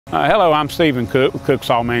Hello, I'm Stephen Cook with Cooks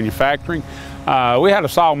Manufacturing. We had a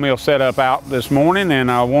sawmill set up out this morning,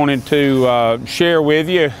 and I wanted to share with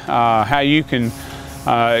you how you can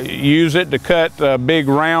use it to cut big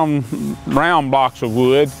round blocks of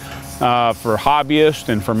wood for hobbyists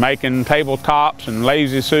and for making tabletops and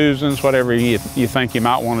lazy susans, whatever you think you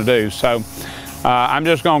might want to do. So I'm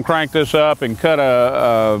just going to crank this up and cut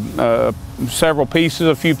several pieces,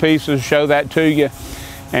 a few pieces, show that to you.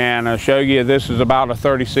 And I'll show you, this is about a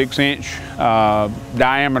 36-inch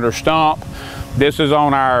diameter stump. This is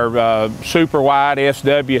on our super wide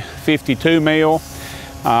SW52 mill.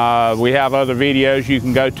 We have other videos you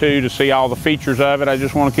can go to see all the features of it. I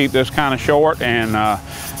just want to keep this kind of short and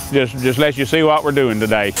just let you see what we're doing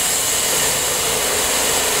today.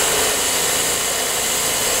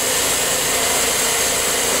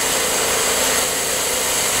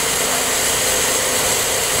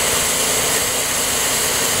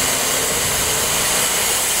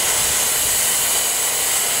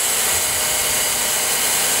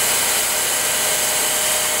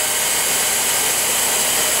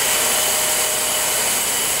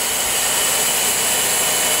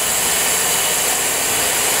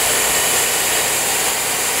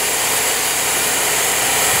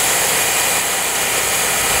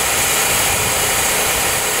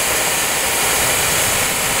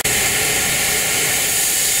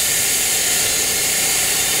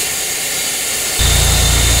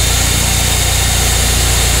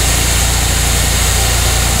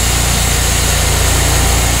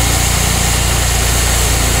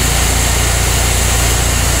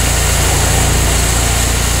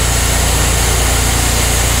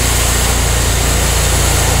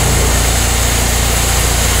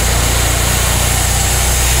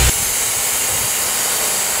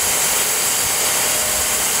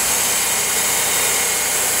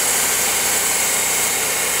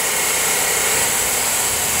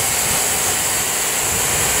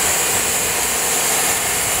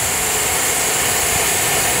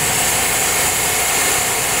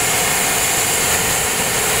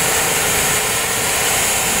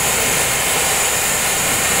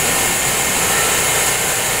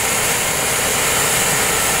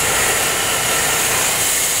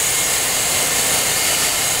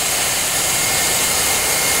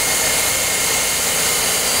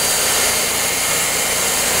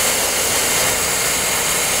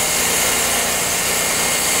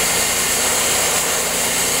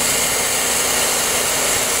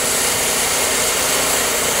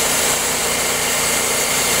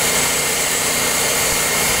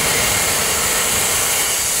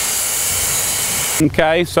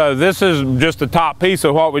 Okay, so this is just the top piece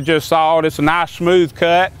of what we just sawed. It's a nice smooth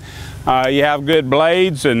cut. You have good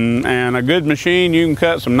blades and a good machine, you can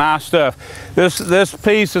cut some nice stuff. This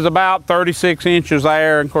piece is about 36 inches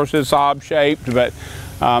there, and of course it's odd shaped, but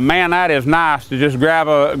man, that is nice to just grab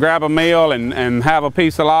a mill and have a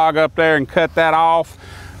piece of log up there and cut that off.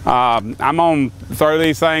 I'm gonna throw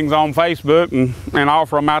these things on Facebook and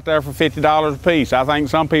offer them out there for $50 a piece. I think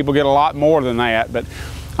some people get a lot more than that, but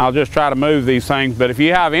I'll just try to move things. But if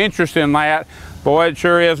you have interest in that, boy, it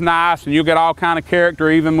sure is nice, and you get all kind of character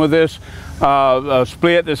even with this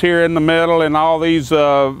split that's here in the middle and all these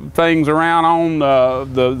things around on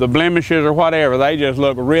the blemishes or whatever. They just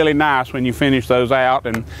look really nice when you finish those out,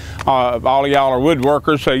 and all of y'all are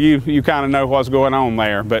woodworkers, so you kind of know what's going on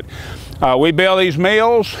there. But we build these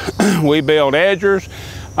mills, we build edgers,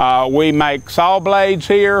 we make saw blades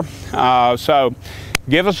here, so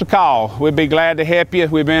give us a call. We'd be glad to help you.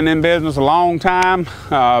 We've been in business a long time,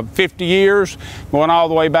 50 years, going all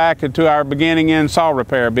the way back into our beginning in saw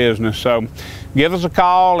repair business. So give us a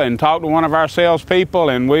call and talk to one of our salespeople,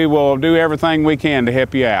 and we will do everything we can to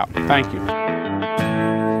help you out. Thank you.